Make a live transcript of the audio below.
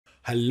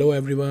Hello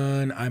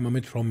everyone, I'm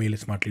Amit from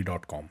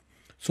mailsmartly.com.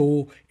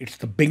 So it's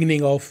the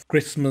beginning of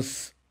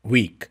Christmas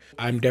week.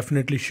 I'm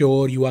definitely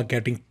sure you are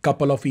getting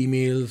couple of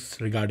emails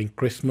regarding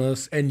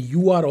Christmas and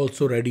you are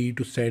also ready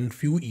to send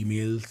few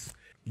emails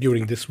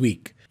during this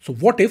week. So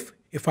what if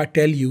I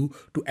tell you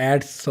to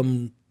add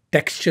some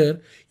texture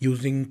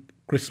using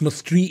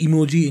Christmas tree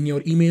emoji in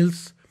your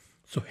emails?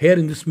 So here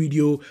in this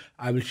video,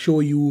 I will show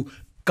you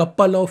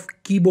couple of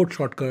keyboard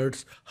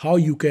shortcuts how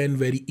you can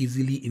very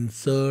easily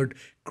insert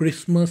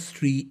Christmas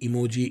tree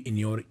emoji in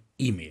your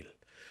email.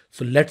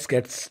 So let's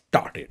get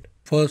started.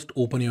 First,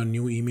 open your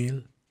new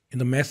email. In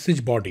the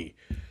message body,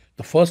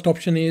 the first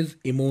option is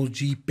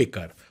emoji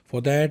picker. For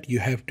that, you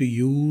have to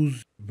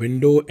use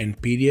window and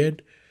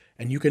period,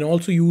 and you can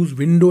also use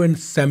window and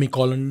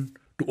semicolon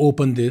to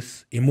open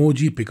this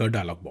emoji picker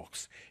dialog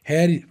box.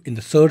 Here in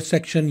the search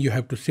section, you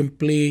have to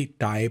simply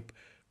type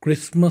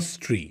Christmas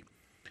tree.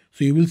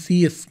 So you will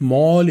see a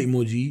small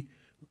emoji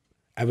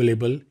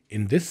available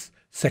in this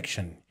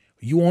section.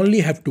 You only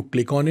have to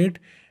click on it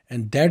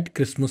and that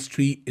Christmas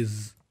tree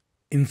is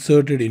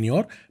inserted in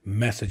your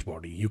message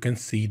body. You can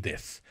see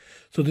this.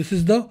 So this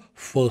is the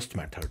first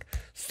method.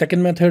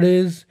 Second method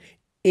is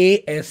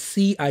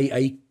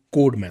ASCII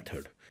code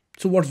method.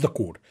 So what's the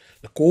code?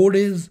 The code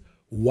is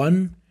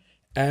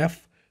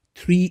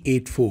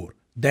 1F384.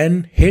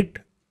 Then hit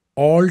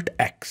Alt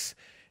X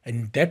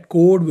and that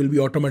code will be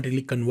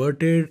automatically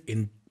converted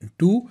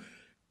into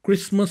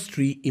Christmas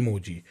tree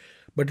emoji.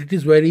 But it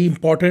is very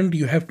important,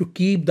 you have to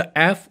keep the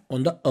F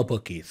on the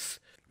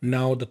uppercase.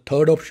 Now the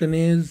third option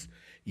is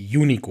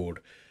Unicode.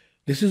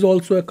 This is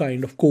also a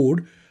kind of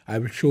code I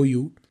will show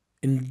you.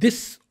 In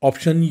this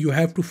option, you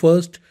have to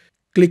first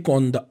click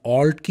on the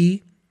Alt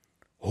key,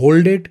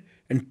 hold it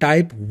and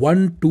type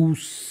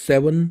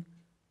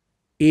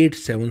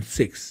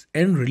 127876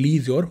 and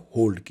release your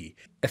hold key.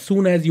 As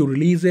soon as you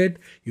release it,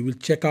 you will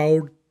check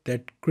out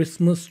that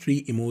Christmas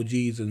tree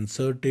emoji is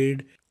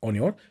inserted on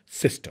your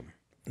system.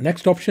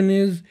 Next option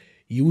is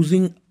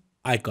using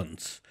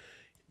icons.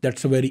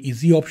 That's a very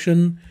easy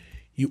option.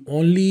 You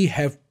only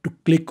have to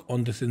click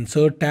on this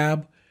insert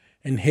tab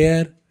and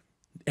here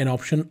an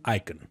option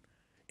icon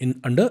in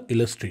under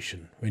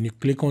illustration. When you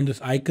click on this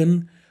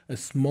icon, a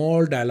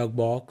small dialog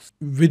box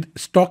with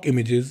stock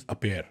images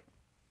appear.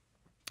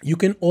 You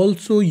can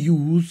also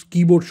use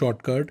keyboard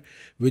shortcut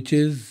which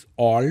is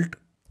Alt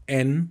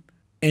N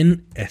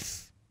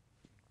NS.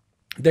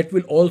 That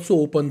will also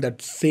open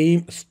that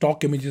same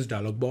stock images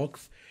dialog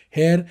box.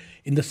 Here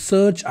in the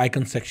search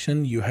icon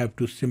section, you have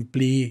to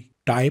simply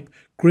type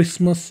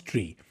Christmas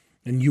tree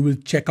and you will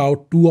check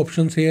out two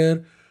options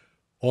here.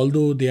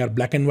 Although they are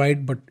black and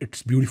white, but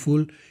it's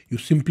beautiful. You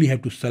simply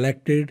have to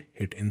select it,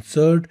 hit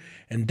insert,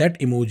 and that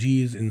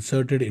emoji is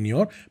inserted in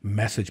your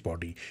message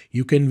body.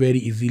 You can very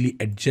easily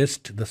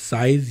adjust the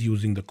size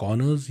using the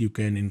corners. You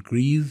can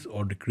increase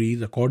or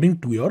decrease according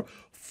to your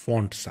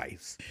font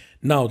size.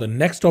 Now, the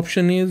next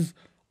option is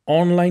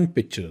online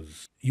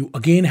pictures. You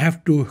again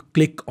have to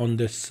click on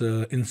this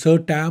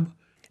insert tab,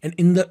 and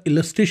in the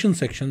illustration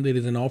section, there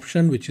is an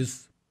option which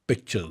is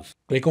pictures.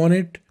 Click on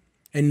it.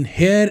 And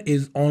here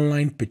is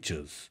online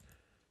pictures.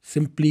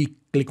 Simply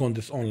click on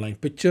this online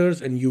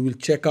pictures and you will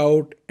check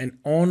out an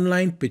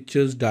online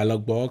pictures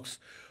dialog box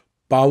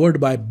powered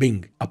by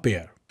Bing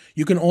appear.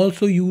 You can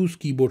also use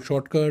keyboard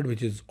shortcut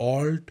which is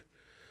Alt,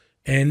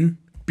 N,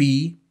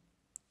 P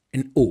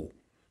and O.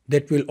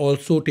 That will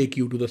also take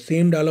you to the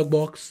same dialog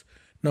box.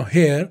 Now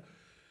here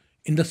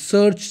in the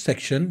search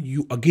section,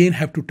 you again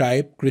have to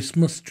type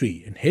Christmas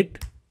tree and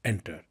hit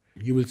enter.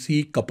 You will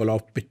see a couple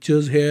of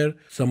pictures here.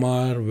 Some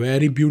are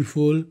very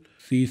beautiful.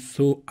 See,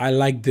 so I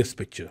like this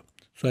picture.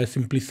 So I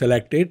simply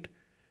select it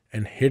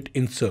and hit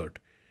insert.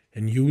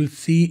 And you will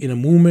see in a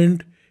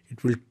moment,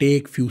 it will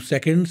take few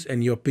seconds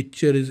and your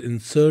picture is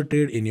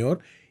inserted in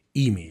your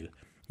email.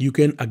 You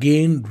can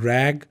again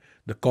drag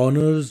the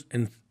corners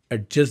and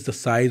adjust the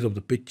size of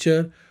the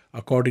picture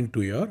according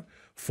to your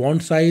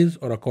font size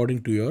or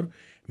according to your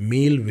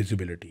mail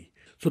visibility.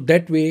 So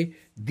that way,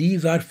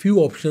 these are few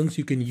options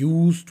you can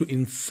use to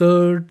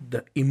insert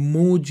the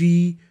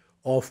emoji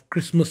of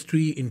Christmas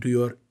tree into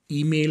your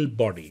email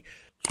body.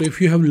 So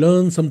if you have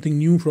learned something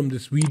new from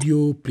this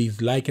video,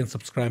 please like and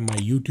subscribe my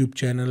YouTube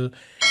channel. And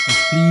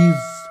please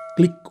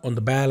click on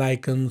the bell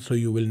icon so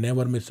you will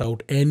never miss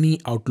out any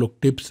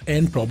Outlook tips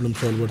and problem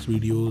solvers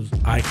videos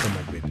I come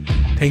up with.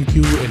 Thank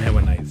you and have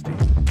a nice day.